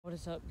What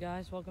is up,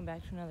 guys? Welcome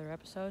back to another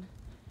episode.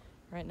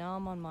 Right now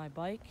I'm on my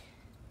bike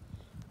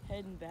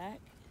heading back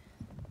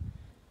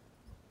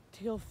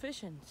to go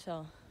fishing,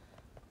 so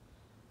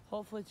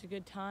hopefully it's a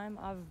good time.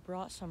 I've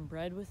brought some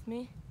bread with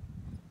me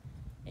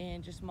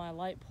and just my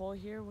light pole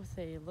here with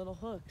a little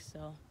hook,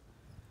 so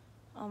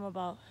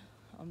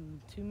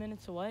I'm 2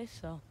 minutes away,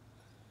 so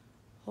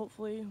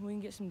hopefully we can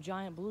get some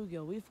giant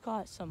bluegill. We've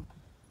got some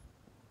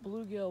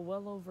bluegill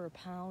well over a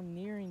pound,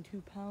 nearing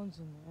 2 pounds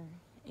in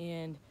there,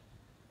 and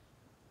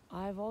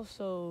I've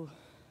also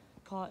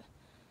caught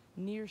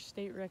near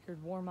state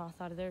record warmouth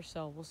out of there,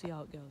 so we'll see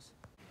how it goes.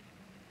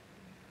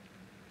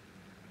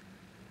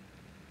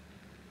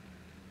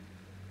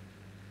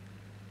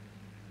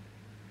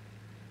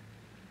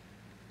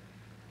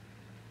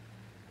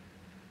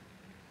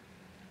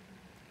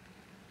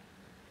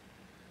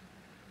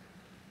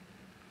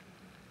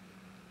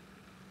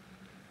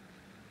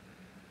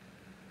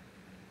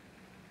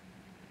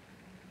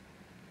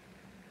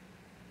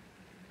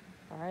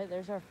 All right,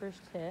 there's our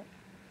first hit.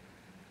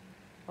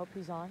 Hope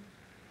he's on.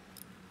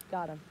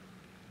 Got him.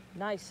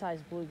 Nice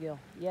sized bluegill.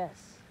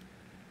 Yes.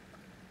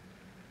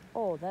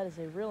 Oh, that is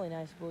a really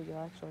nice bluegill,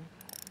 actually.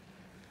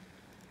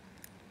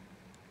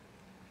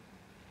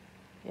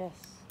 Yes.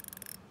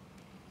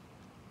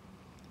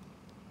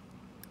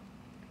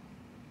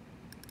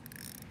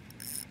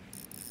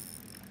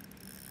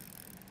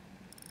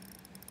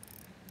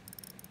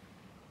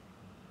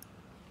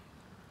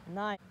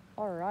 Nice.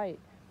 All right,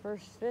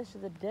 first fish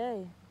of the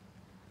day.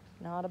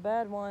 Not a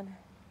bad one.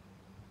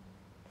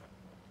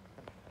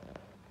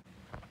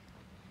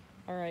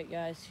 All right,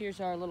 guys, here's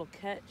our little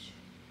catch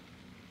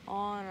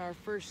on our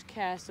first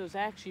cast. It was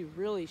actually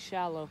really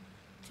shallow.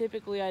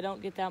 Typically, I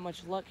don't get that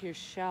much luck here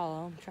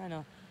shallow. I'm trying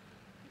to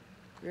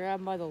grab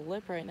him by the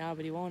lip right now,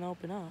 but he won't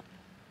open up.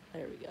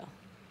 There we go.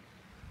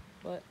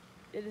 But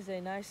it is a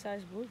nice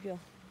sized bluegill.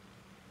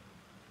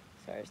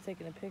 Sorry, I was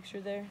taking a picture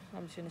there.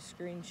 I'm just gonna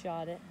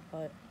screenshot it,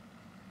 but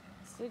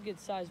it's a good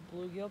sized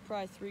bluegill,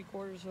 probably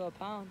 3/4 of a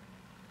pound.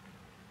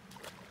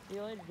 See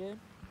you later, dude.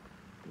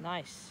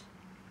 Nice.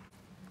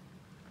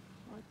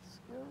 Let's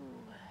go.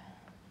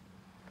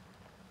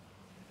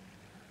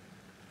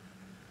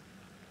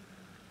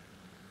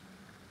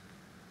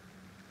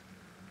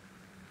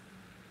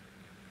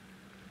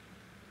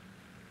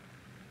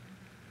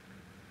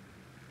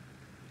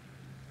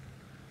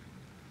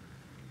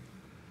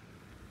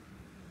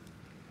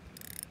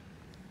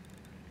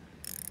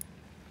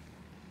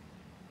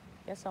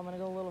 Guess I'm gonna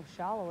go a little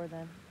shallower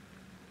then.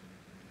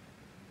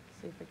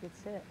 See if it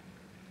gets hit.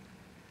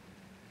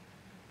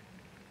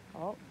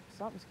 Oh,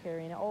 something's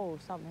carrying it. Oh,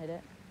 something hit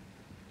it.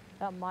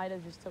 That might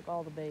have just took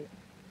all the bait.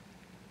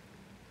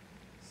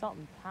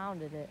 Something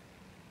pounded it.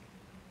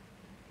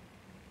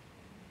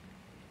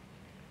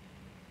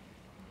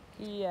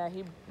 Yeah,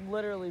 he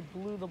literally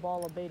blew the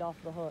ball of bait off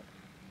the hook.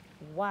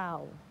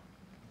 Wow.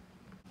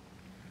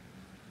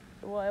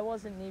 Well, it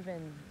wasn't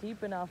even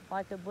deep enough.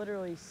 I could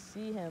literally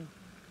see him.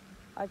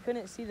 I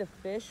couldn't see the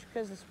fish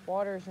because this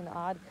water is an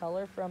odd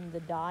color from the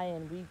dye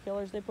and weed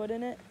killers they put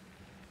in it.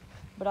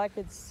 But I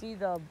could see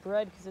the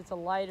bread because it's a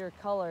lighter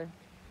color.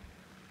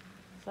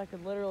 So I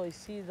could literally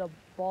see the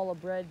ball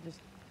of bread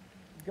just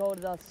go to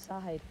the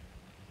side.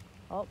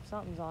 Oh,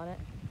 something's on it.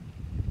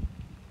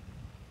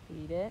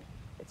 Eat it.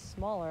 It's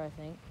smaller, I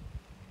think.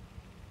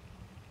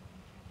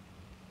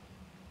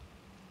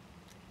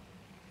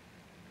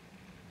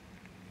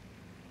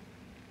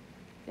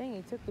 Dang,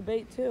 he took the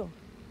bait too.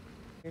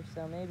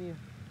 So maybe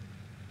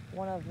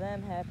one of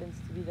them happens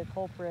to be the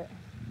culprit.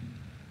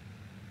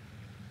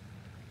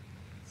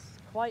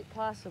 Quite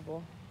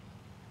possible.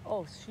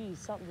 Oh, geez,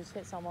 something just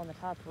hit something on the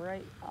top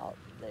right out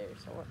there.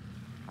 So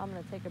I'm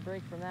gonna take a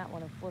break from that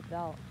one and flip it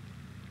out.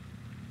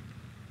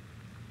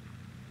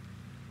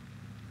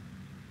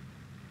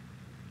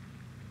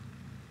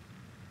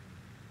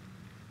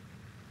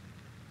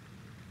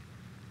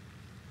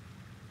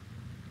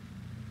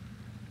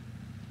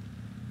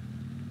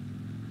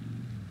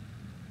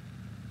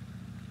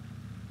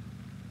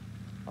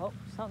 Oh,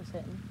 something's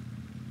hitting.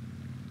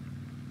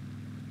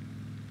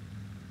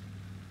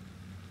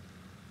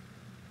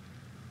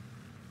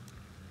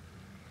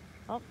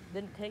 Oh,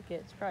 didn't take it.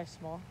 It's probably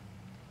small.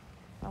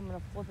 I'm gonna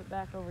flip it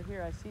back over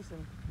here. I see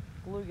some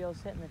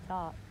bluegills hitting the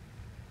top.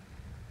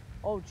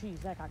 Oh,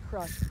 geez, that got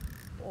crushed.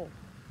 Oh,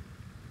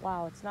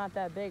 wow, it's not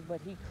that big, but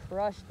he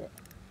crushed it.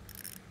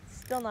 It's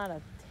still not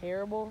a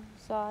terrible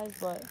size,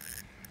 but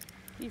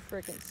he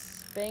freaking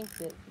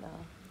spanked it now.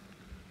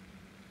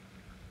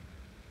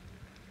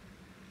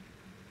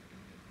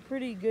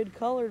 Pretty good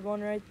colored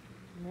one right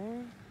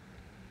there.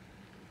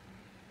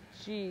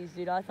 Jeez,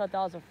 dude, I thought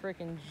that was a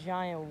freaking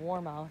giant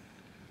warmouth.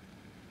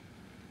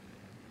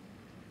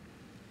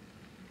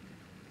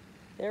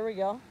 There we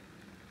go.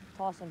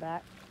 Toss him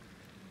back.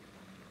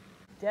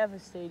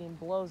 Devastating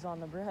blows on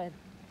the bread.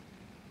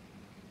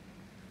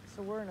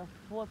 So we're gonna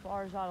flip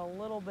ours out a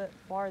little bit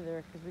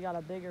farther because we got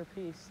a bigger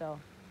piece, so.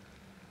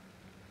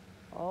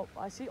 Oh,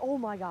 I see. Oh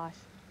my gosh.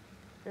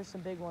 There's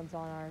some big ones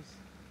on ours.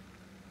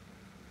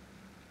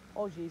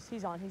 Oh geez,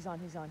 he's on.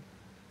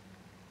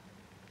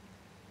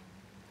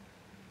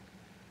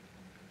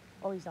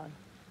 Oh, he's on.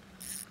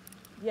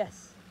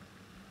 Yes.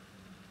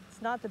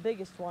 It's not the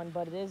biggest one,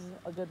 but it is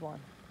a good one.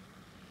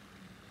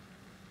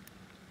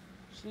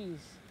 Jeez.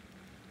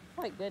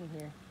 Quite good in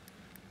here.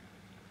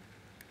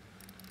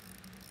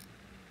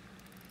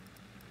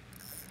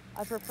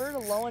 I prefer to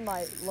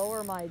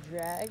lower my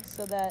drag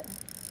so that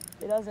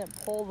it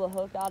doesn't pull the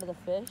hook out of the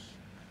fish.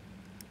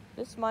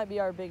 This might be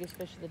our biggest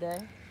fish of the day.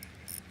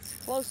 It's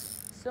close,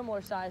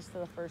 similar size to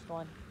the first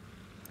one.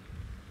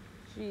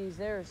 Jeez,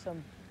 there are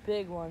some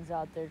big ones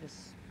out there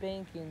just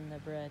spanking the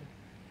bread.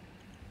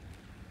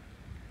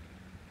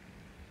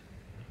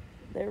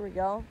 There we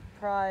go,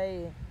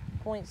 probably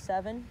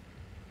 0.7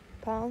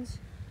 pounds.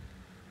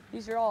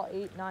 These are all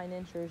 8, 9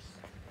 inchers.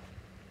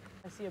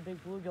 I see a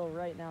big bluegill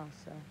right now,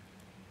 so.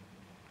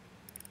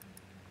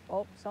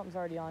 Oh, something's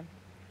already on.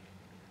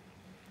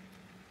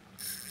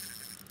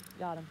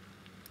 Got him.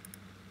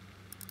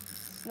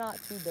 It's not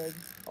too big.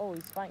 Oh,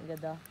 he's fighting good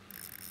though.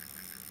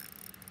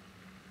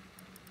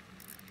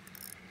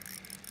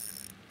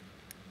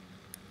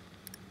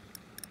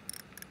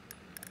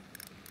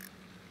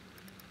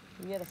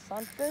 You get a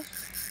sunfish?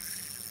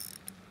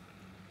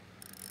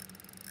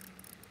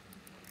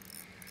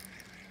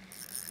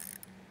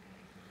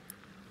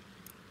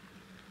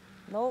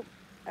 Nope.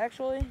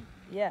 Actually,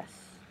 yes.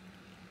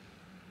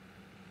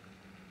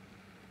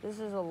 This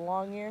is a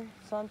long ear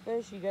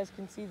sunfish. You guys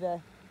can see the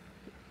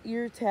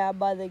ear tab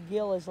by the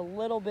gill is a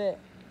little bit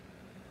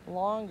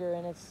longer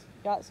and it's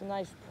got some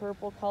nice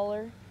purple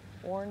color,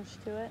 orange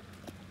to it.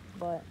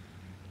 But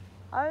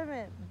I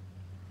haven't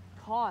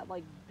caught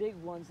like big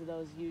ones of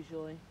those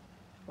usually,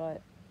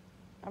 but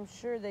I'm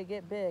sure they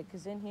get big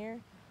because in here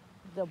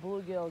the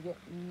bluegill get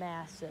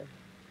massive.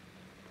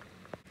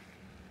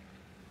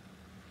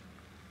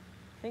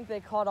 I think they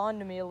caught on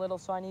to me a little,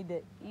 so I need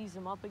to ease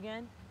them up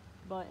again.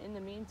 But in the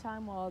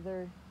meantime, while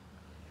they're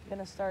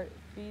gonna start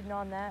feeding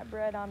on that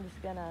bread, I'm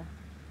just gonna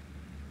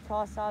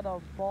toss out a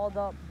balled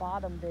up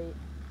bottom bait.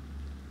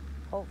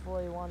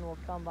 Hopefully one will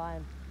come by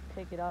and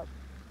pick it up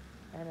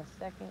in a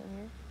second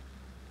here.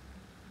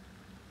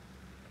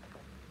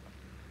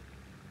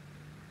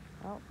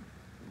 Oh,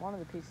 one of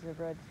the pieces of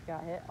bread just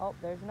got hit. Oh,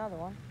 there's another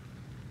one.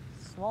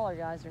 Smaller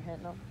guys are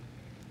hitting them.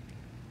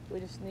 We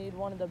just need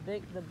one of the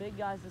big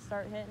guys to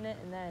start hitting it,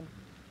 and then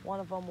one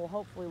of them will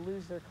hopefully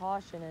lose their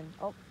caution and,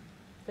 oh,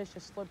 fish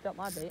just slipped up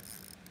my bait.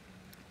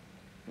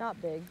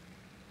 Not big.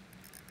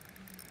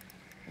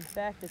 In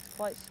fact, it's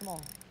quite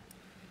small.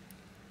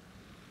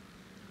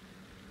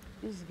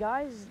 These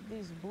guys,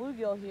 these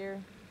bluegill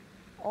here,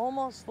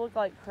 almost look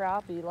like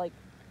crappie. Like,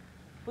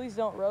 please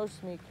don't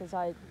roast me because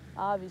I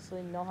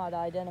obviously know how to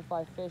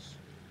identify fish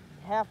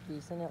half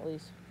decent at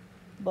least.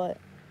 But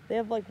they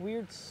have like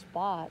weird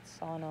spots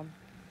on them.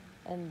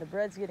 And the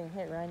bread's getting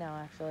hit right now,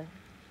 actually.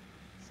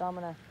 So I'm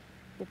gonna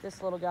get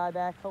this little guy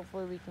back.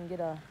 Hopefully we can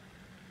get a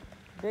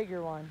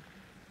bigger one.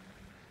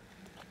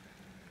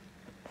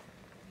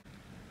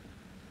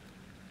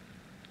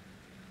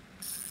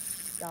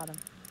 Got him.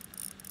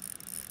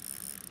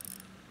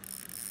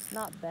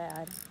 Not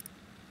bad.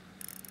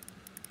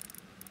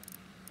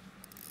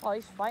 Oh,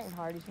 he's fighting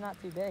hard. He's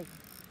not too big.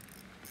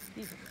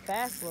 He's a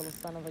fast little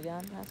son of a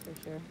gun, that's for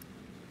sure.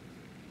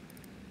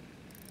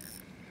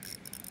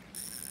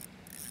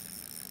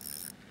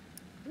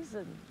 He's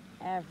an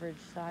average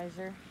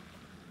sizer.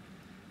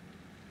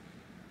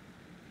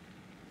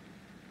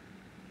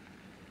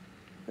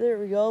 There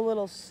we go, a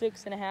little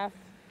 6.5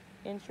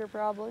 incher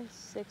probably.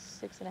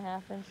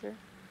 6.5 incher.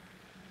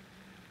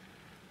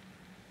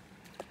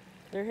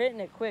 They're hitting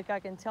it quick. I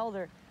can tell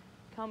they're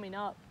coming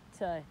up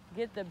to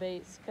get the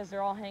baits because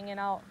they're all hanging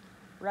out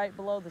right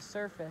below the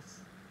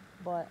surface.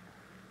 But,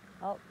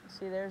 oh,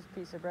 see, there's a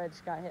piece of bread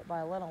just got hit by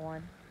a little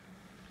one.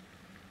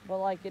 But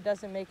like, it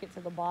doesn't make it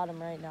to the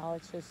bottom right now.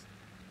 It's just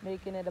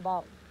making it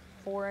about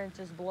 4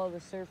 inches below the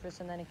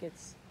surface, and then it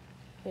gets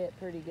hit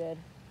pretty good.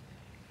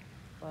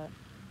 But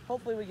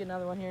hopefully we get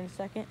another one here in a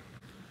second.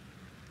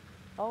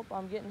 Oh,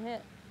 I'm getting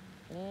hit.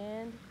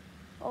 And,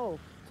 oh,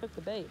 took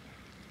the bait.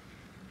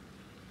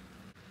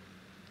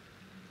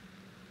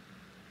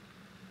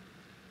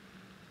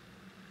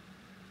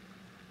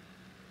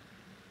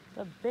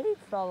 The bait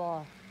fell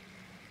off.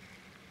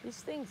 These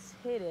things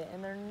hit it,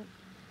 and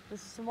the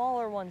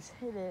smaller ones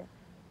hit it.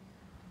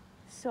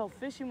 So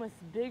fishing with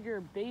bigger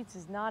baits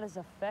is not as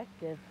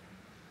effective,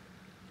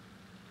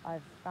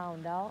 I've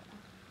found out.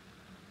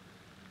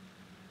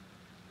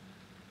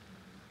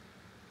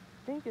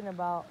 Thinking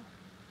about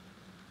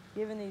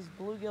giving these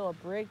bluegill a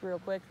break real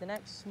quick. The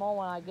next small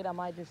one I get, I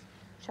might just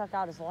chuck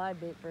out his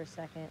live bait for a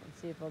second and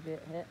see if he'll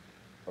get hit.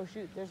 Oh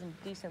shoot, there's a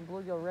decent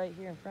bluegill right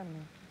here in front of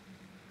me.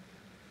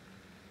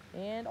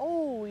 And,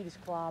 oh, he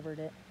just clobbered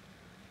it.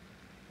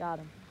 Got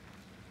him.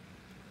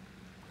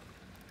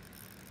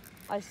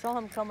 I saw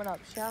him coming up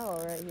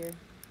shallow right here.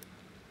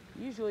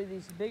 Usually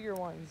these bigger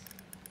ones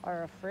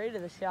are afraid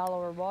of the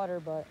shallower water,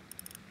 but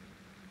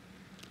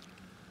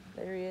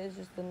there he is,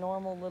 just a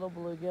normal little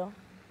bluegill.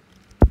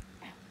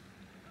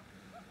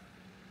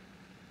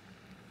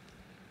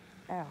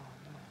 Ow, my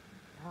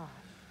gosh.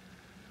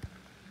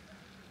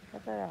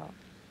 Cut that out.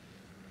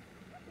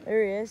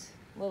 There he is,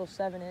 little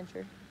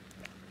 7-incher.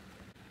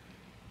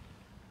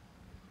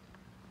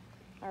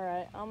 All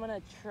right, I'm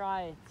gonna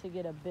try to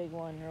get a big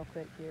one real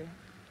quick here.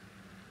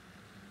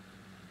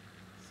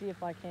 See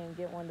if I can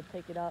get one to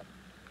pick it up.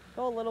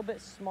 Go a little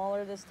bit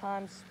smaller this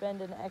time,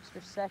 spend an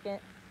extra second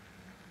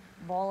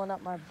balling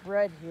up my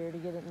bread here to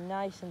get it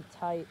nice and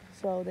tight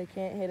so they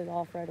can't hit it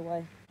off right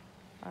away.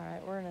 All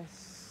right, we're gonna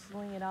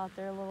sling it out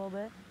there a little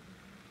bit.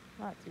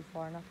 Not too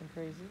far, nothing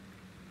crazy.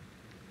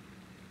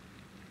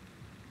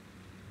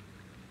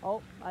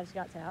 Oh, I just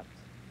got tapped.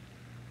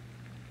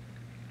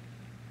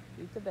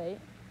 Beat the bait.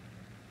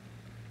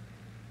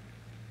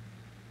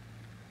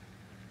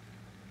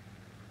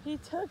 He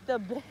took the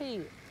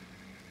bait.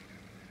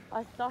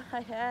 I thought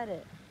I had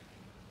it.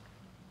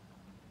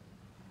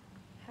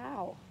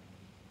 How?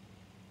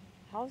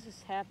 How is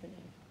this happening?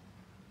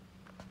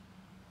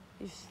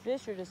 These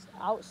fish are just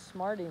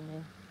outsmarting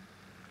me.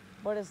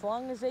 But as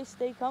long as they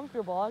stay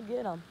comfortable, I'll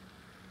get them.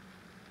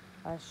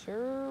 I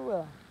sure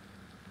will.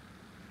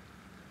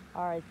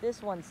 All right,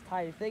 this one's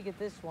tight. If they get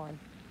this one,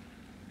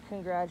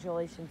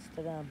 congratulations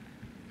to them.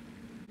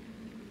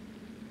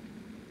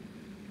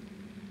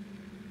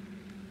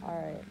 All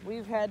right,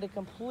 we've had to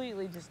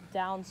completely just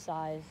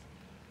downsize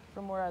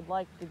from where I'd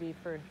like to be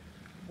for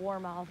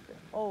warmouth.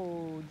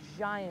 Oh,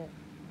 giant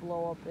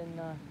blow up in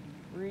the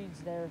reeds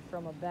there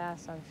from a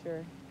bass, I'm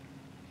sure.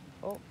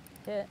 Oh,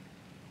 hit.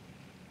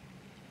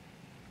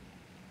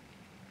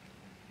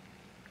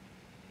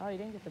 Oh, you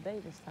didn't get the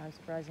bait this time,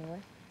 surprisingly.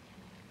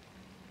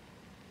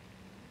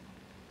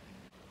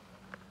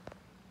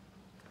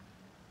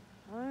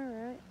 All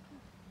right,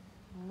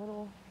 a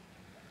little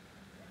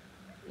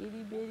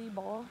itty bitty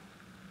ball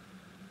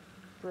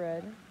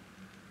bread.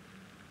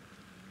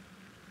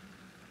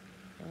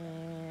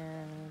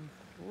 And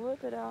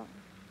flip it out.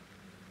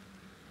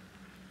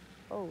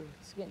 Oh,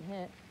 it's getting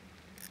hit.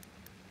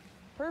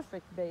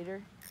 Perfect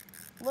baiter.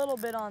 A little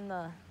bit on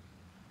the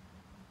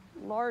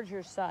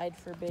larger side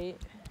for bait.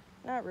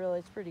 Not really,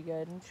 it's pretty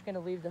good. I'm just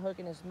gonna leave the hook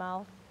in his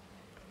mouth.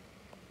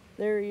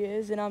 There he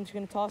is, and I'm just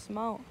gonna toss him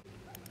out.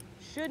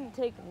 Shouldn't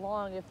take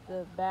long if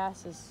the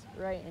bass is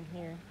right in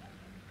here.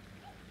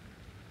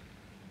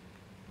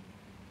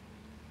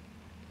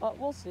 But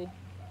we'll see.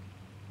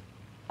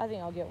 I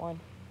think I'll get one.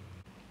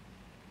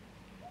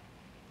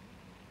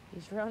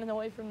 He's running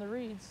away from the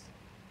reeds.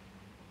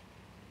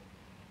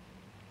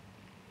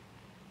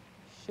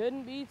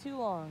 Shouldn't be too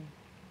long.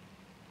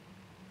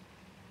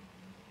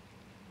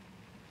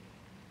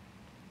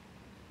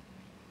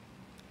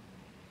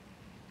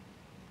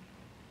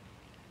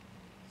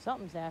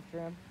 Something's after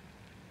him.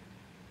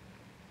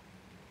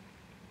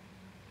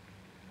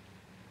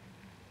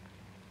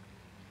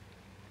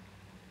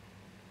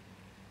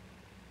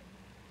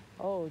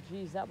 Oh,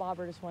 geez, that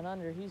bobber just went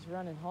under. He's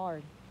running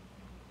hard.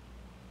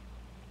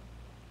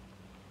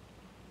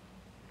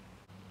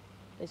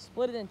 They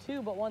split it in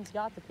two, but one's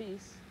got the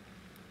piece.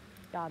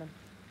 Got him.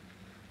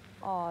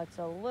 Oh, it's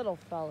a little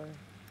feller.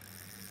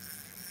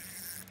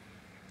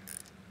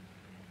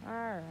 All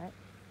right.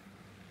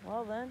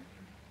 Well then,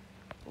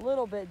 a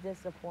little bit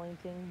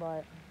disappointing,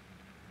 but,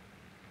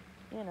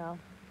 you know,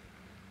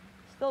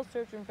 still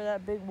searching for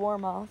that big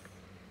warmouth.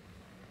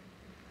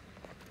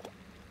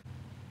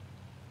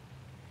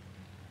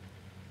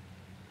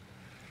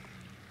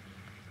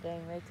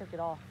 Dang, they took it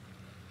off.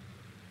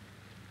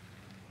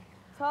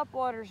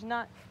 Topwater's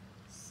not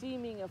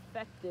seeming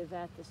effective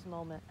at this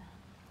moment.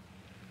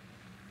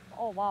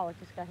 Oh wow, it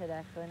just got hit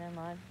actually, never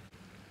mind.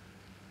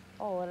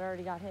 Oh, it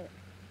already got hit.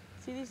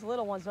 See, these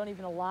little ones don't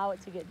even allow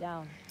it to get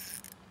down.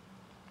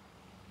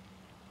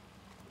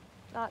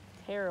 Not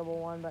terrible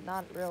one, but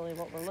not really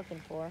what we're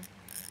looking for.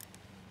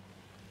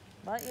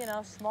 But you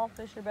know, small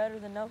fish are better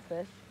than no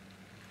fish.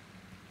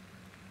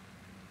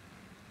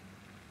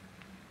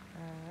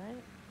 All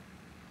right.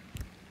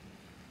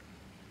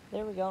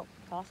 There we go,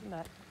 toss him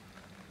back.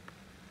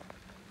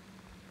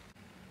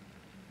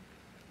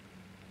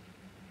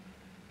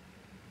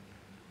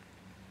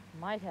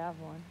 Might have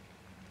one.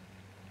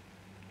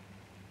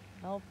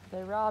 Nope,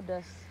 they robbed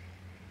us.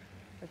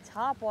 The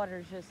topwater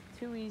is just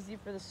too easy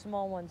for the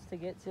small ones to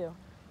get to.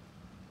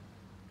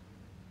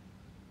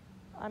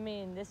 I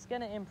mean, this is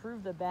gonna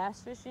improve the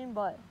bass fishing,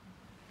 but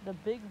the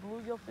big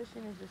bluegill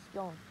fishing is just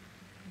going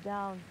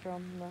down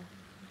from the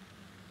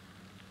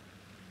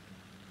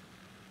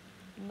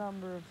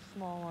number of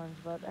small ones,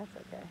 but that's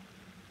okay.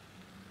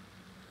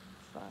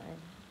 It's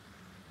fine.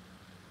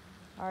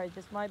 All right,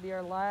 this might be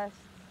our last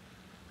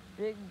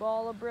big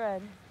ball of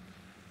bread.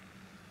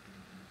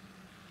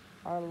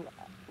 Our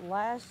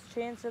last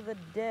chance of the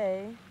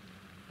day.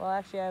 Well,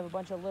 actually, I have a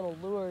bunch of little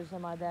lures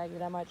in my bag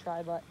that I might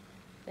try, but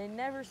they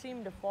never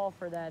seem to fall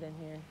for that in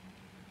here.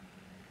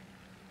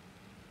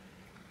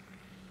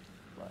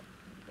 But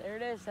there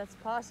it is. That's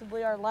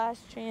possibly our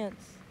last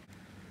chance.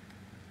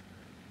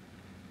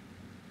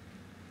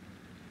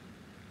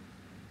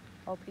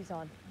 Oh, he's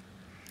on.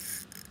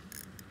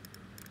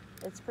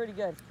 It's pretty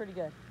good. It's pretty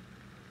good.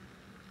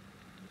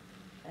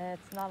 And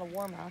it's not a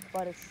warmouth,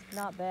 but it's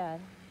not bad.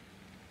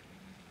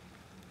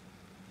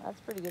 That's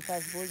pretty good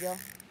sized bluegill.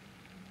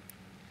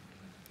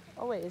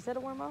 Oh wait, is that a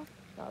wormouth?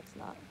 No, it's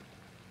not.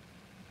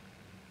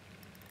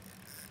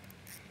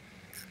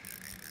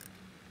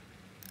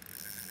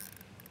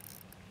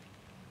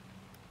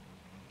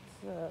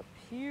 It's a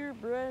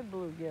purebred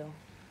bluegill.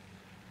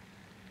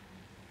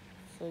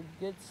 It's a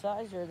good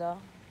sizer though.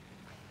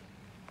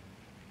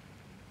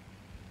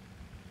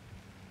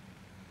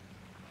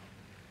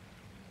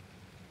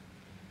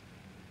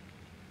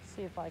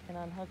 See if I can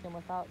unhook him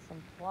without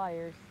some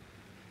pliers.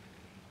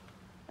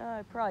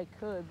 I probably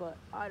could, but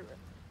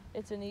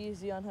it's an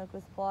easy unhook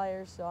with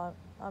pliers, so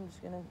I'm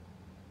just gonna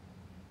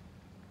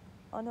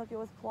unhook it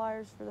with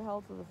pliers for the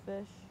health of the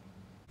fish.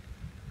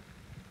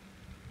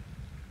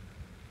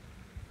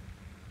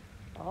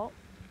 Oh,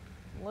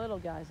 little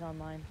guy's on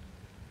mine.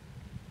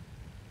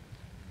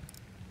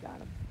 Got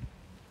him.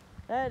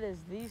 That is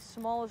the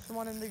smallest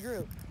one in the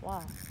group.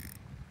 Wow.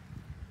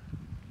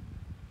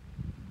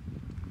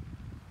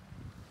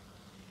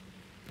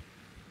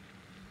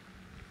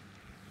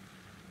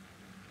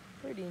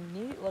 Pretty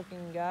neat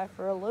looking guy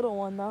for a little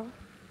one though.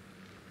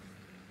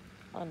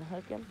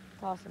 Unhook him,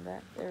 toss him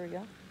back. There we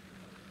go.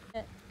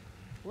 It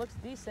looks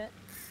decent.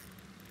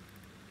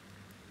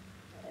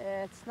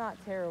 It's not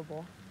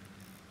terrible.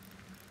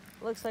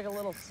 Looks like a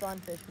little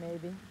sunfish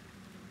maybe.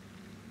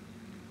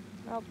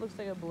 Nope, looks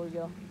like a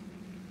bluegill.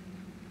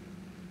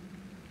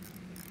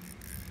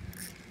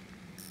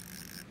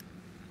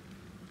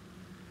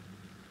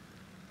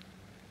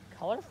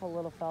 Colorful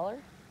little feller.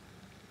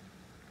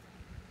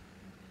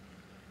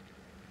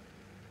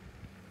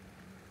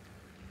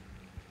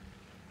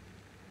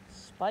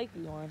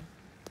 Spiky one.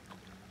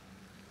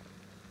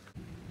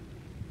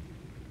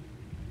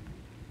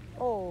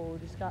 Oh,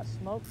 just got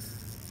smoked.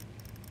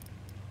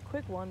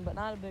 Quick one, but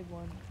not a big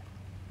one.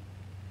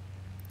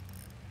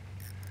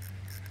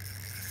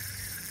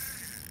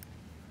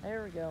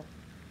 There we go.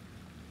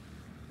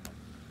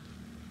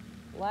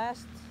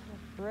 Last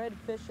red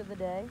fish of the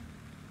day.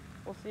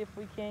 We'll see if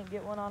we can't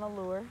get one on a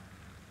lure.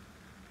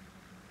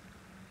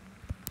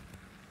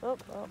 Oh,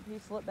 he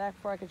slipped back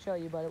before I could show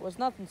you, but it was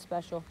nothing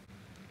special.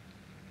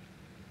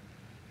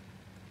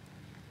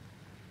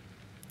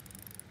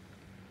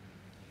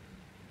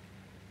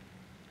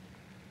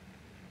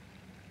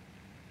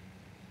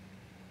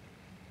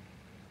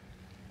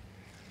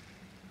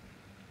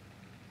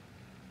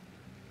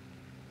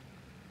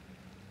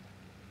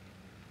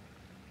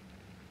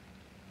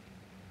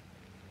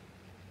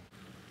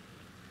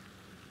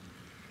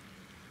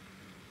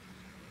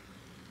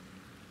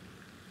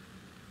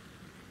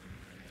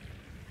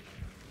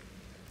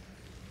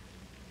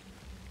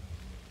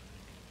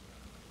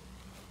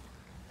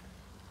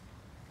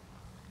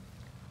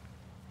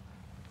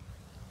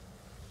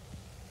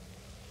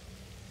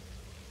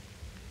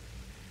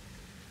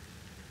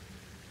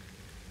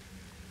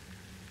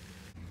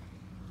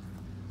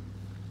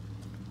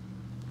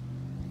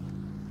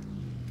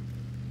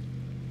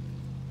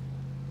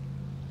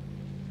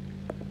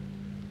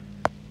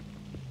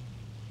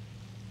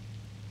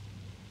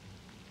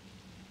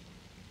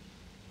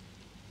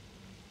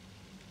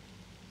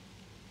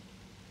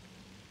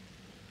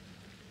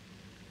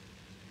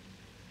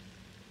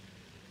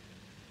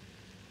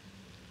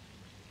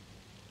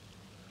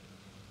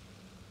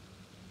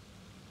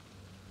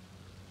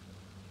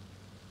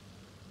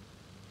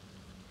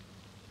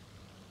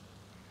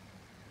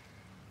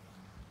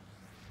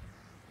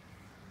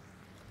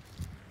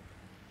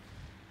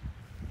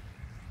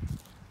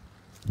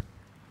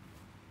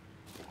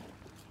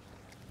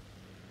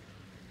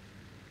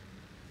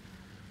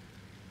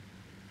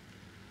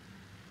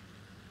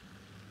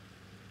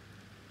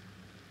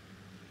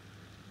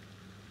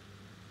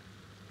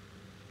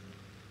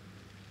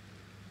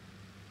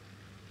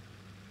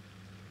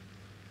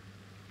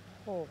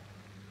 Oh,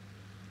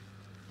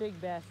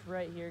 big bass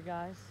right here,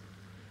 guys.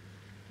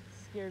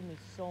 Scared me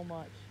so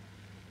much.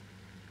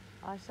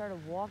 I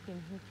started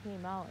walking, he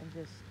came out and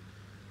just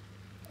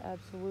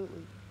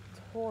absolutely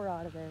tore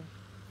out of there.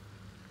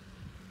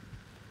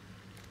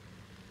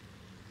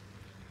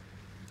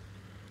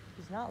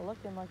 He's not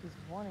looking like he's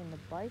wanting to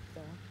bite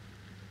though.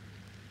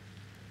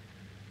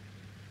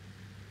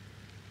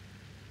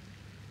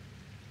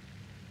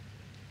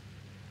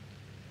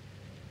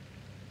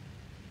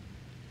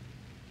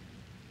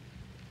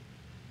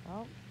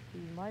 Well, he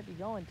might be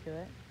going to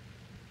it.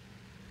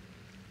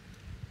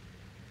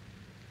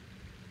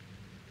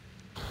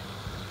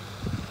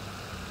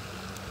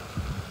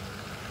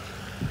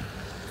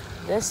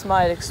 This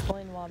might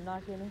explain why I'm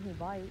not getting any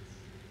bites.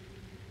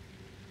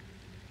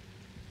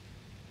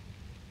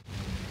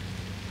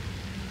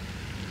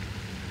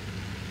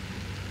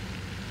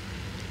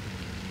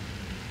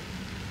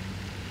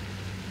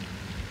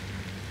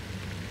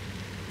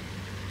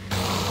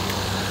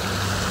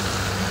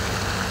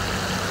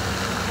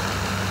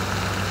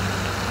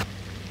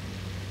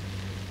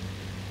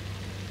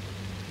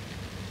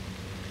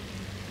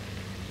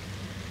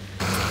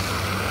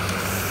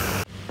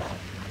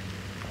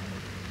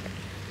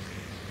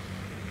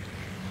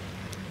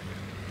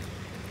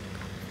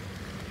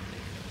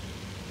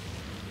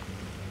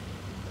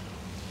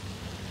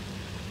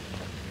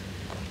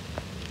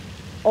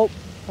 Oh,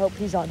 Oh,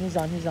 he's on.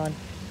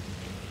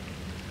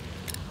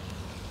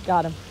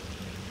 Got him.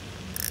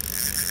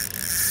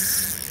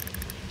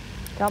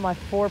 Got my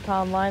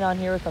 4-pound line on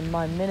here with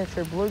my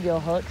miniature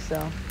bluegill hook,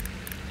 so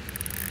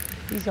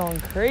he's going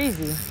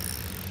crazy.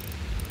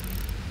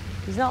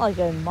 He's not like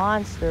a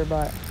monster,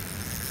 but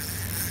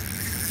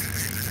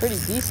pretty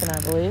decent, I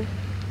believe.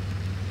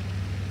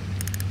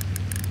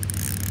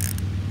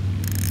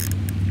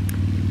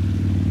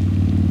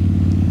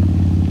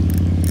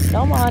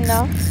 Come on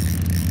now.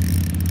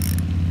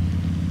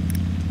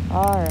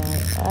 Alright,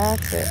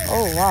 that's it.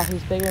 Oh wow,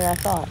 he's bigger than I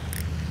thought.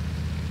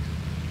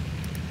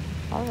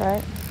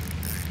 Alright.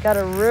 Got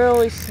a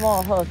really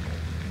small hook.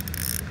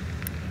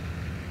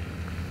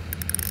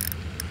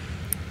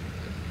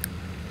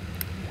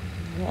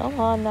 Come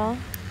on now.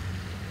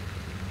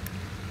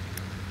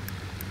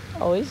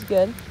 Oh, he's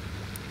good.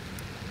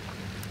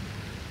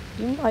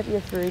 He might be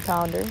a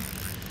 3-pounder.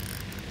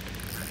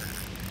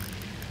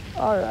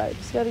 Alright,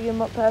 just gotta get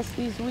him up past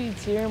these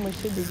weeds here and we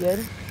should be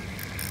good.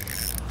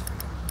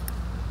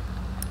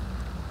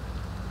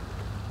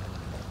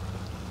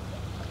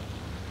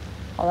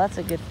 Oh, that's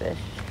a good fish.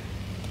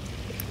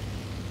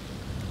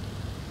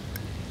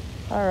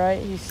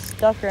 Alright, he's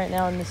stuck right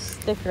now in this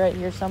stick right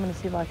here, so I'm gonna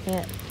see if I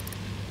can't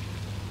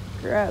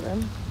grab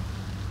him.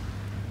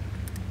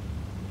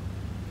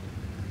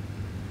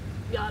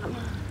 Got him.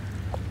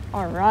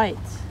 Alright.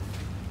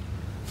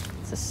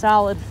 It's a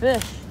solid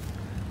fish.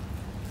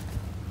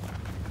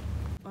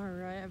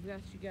 Alright, I've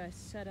got you guys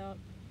set up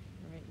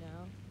right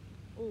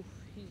now. Oof,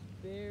 he's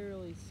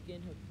barely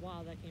skin hooked.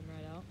 Wow, that came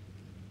right out.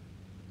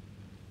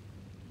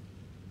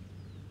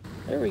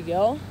 There we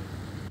go.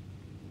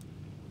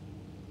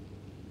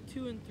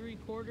 2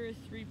 3/4,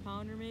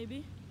 3-pounder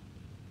maybe.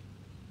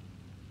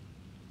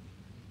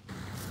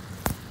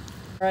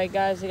 Alright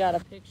guys, I got a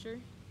picture.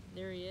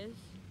 There he is.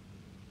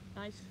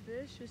 Nice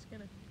fish, just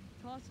gonna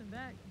toss him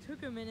back.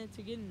 Took a minute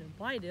to get him to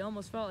bite. It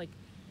almost felt like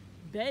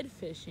bed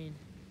fishing.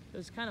 It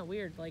was kind of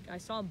weird. Like I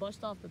saw him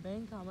bust off the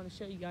bank. I'm gonna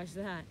show you guys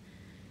that.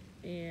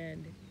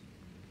 And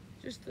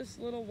just this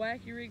little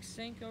wacky rig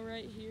Senko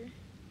right here.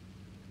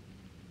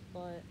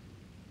 But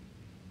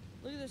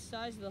look at the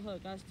size of the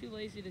hook. I was too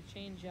lazy to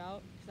change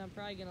out because I'm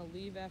probably gonna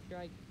leave after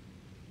I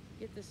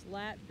get this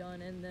lap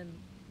done, and then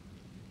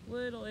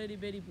little itty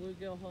bitty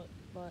bluegill hook.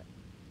 But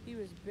he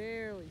was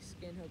barely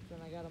skin hooked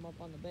when I got him up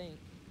on the bank.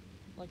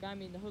 Like, I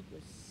mean, the hook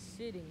was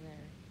sitting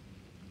there.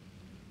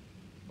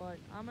 But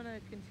I'm gonna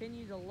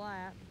continue to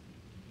lap,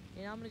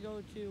 and I'm gonna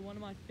go to one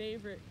of my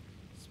favorite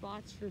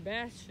spots for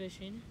bass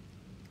fishing,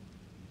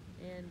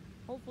 and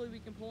hopefully we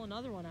can pull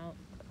another one out.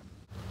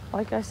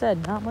 Like I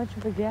said, not much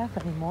of a gap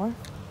anymore.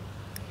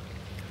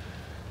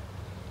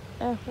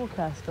 We'll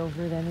cast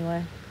over it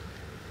anyway.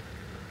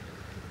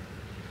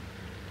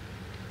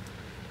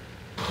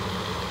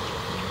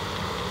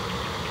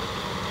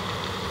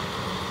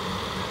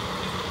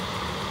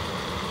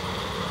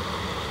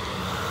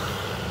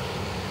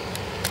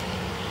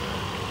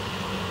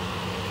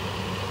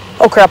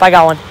 Oh crap, I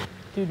got one.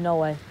 Dude, no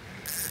way.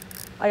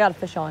 I got a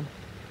fish on.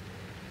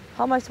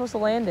 How am I supposed to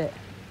land it?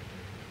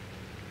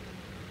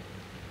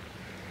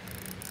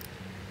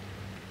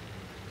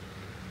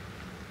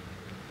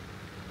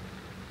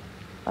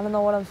 I don't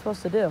know what I'm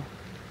supposed to do.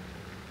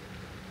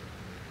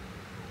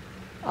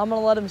 I'm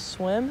gonna let him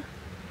swim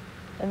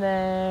and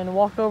then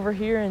walk over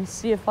here and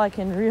see if I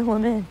can reel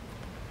him in.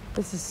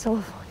 This is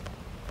so funny.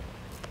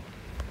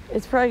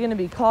 It's probably gonna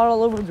be caught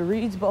all over the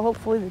reeds, but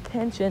hopefully the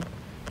tension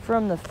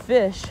from the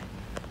fish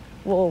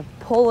will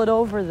pull it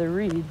over the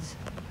reeds,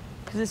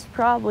 because it's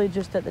probably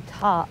just at the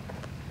top.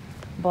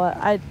 But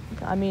I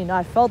mean,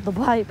 I felt the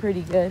bite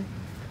pretty good.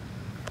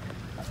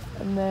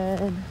 And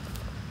then,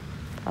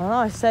 I don't know,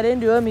 I set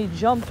into him, he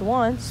jumped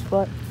once,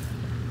 but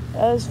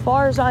as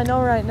far as I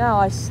know right now,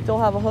 I still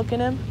have a hook in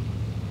him.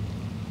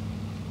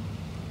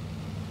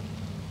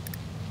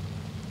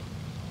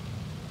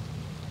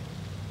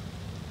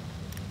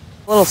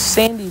 Little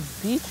sandy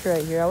beach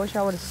right here. I wish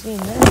I would have seen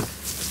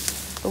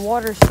this. The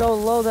water's so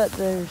low that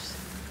there's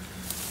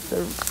the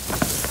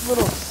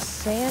little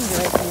sand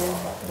right here,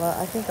 but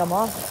I think I'm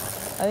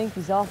off. I think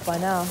he's off by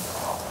now.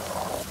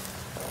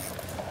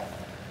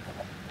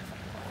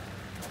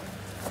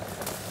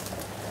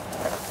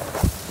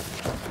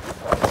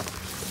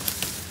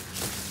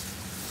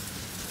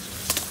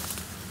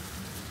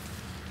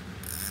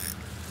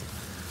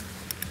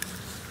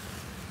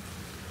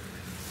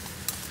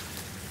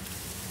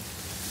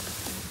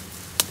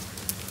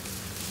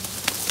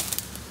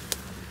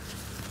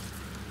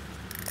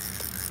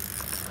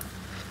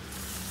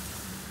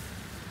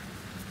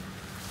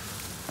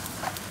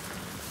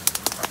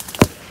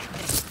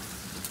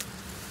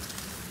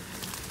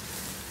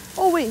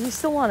 Oh wait, he's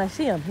still on. I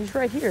see him. He's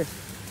right here.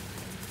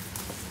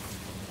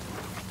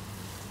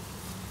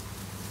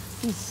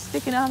 He's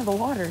sticking out of the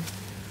water.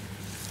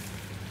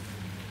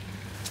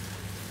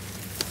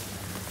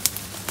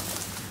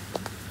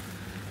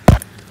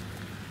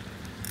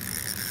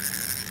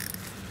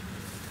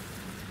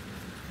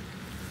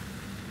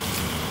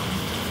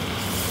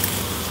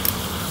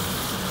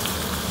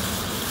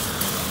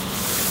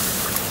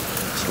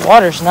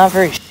 Water's not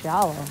very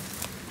shallow.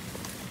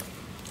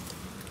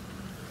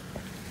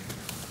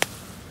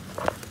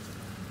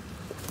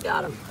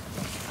 Got him.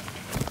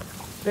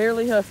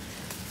 Barely hooked.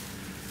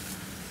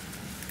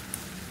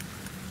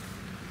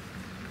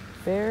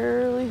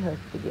 Barely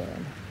hooked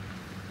again.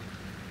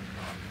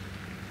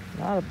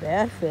 Not a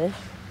bad fish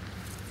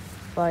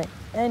by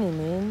any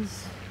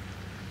means,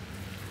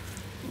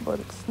 but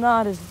it's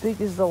not as big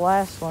as the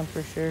last one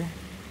for sure.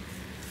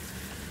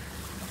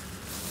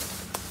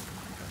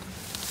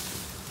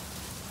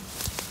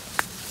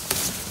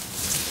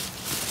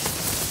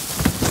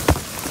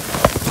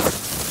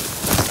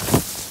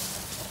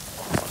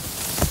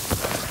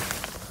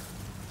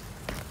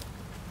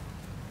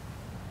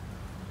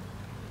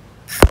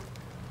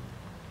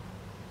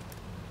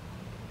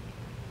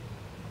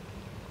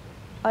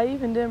 I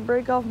even didn't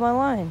break off my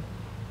line.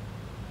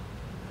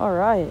 All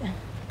right.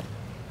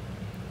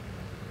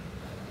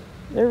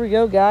 There we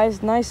go,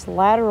 guys. Nice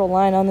lateral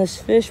line on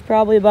this fish,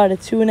 probably about a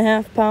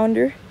 2.5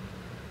 pounder.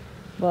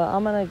 But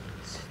I'm gonna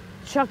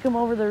chuck him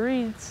over the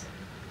reeds.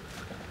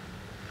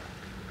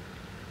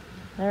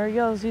 There he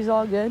goes, he's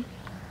all good.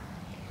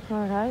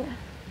 All right.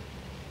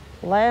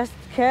 Last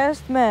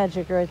cast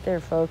magic right there,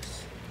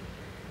 folks.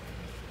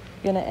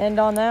 Gonna end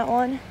on that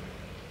one.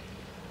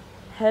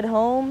 Head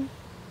home.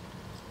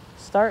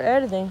 Start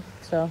editing.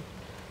 So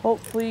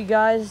hopefully you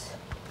guys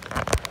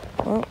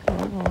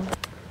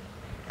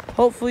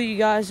hopefully you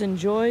guys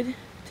enjoyed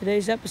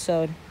today's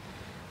episode.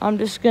 I'm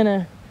just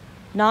gonna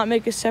not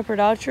make a separate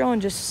outro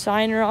and just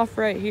sign her off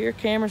right here.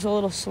 Camera's a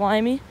little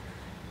slimy,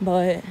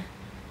 but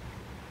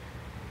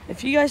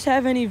if you guys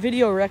have any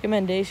video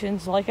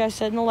recommendations, like I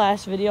said in the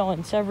last video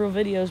and several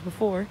videos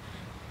before,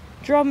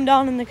 drop them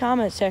down in the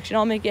comment section.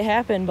 I'll make it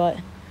happen. But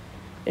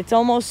it's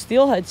almost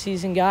steelhead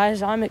season,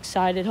 guys. I'm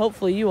excited.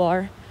 Hopefully you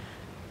are.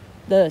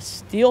 The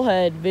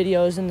steelhead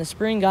videos in the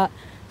spring got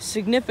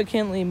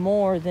significantly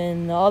more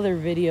than the other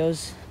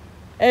videos.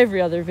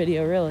 Every other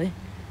video, really.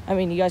 I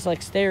mean, you guys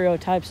like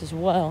stereotypes as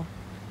well.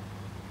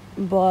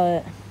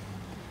 But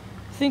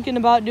thinking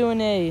about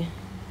doing a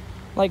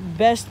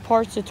best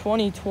parts of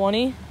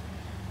 2020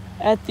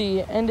 at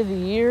the end of the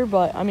year,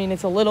 but I mean,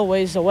 it's a little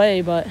ways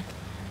away, but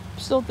I'm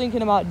still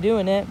thinking about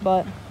doing it.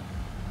 But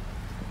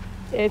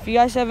if you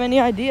guys have any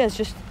ideas,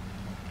 just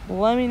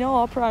let me know.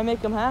 I'll probably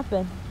make them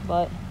happen.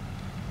 But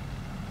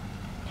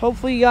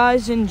hopefully you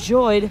guys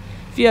enjoyed.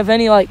 If you have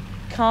any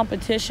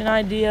competition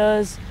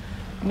ideas,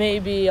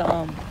 maybe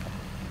I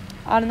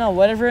don't know,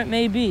 whatever it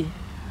may be,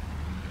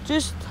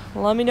 just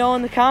let me know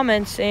in the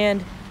comments,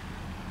 and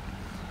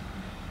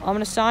I'm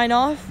gonna sign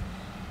off.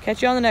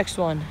 Catch you on the next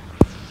one.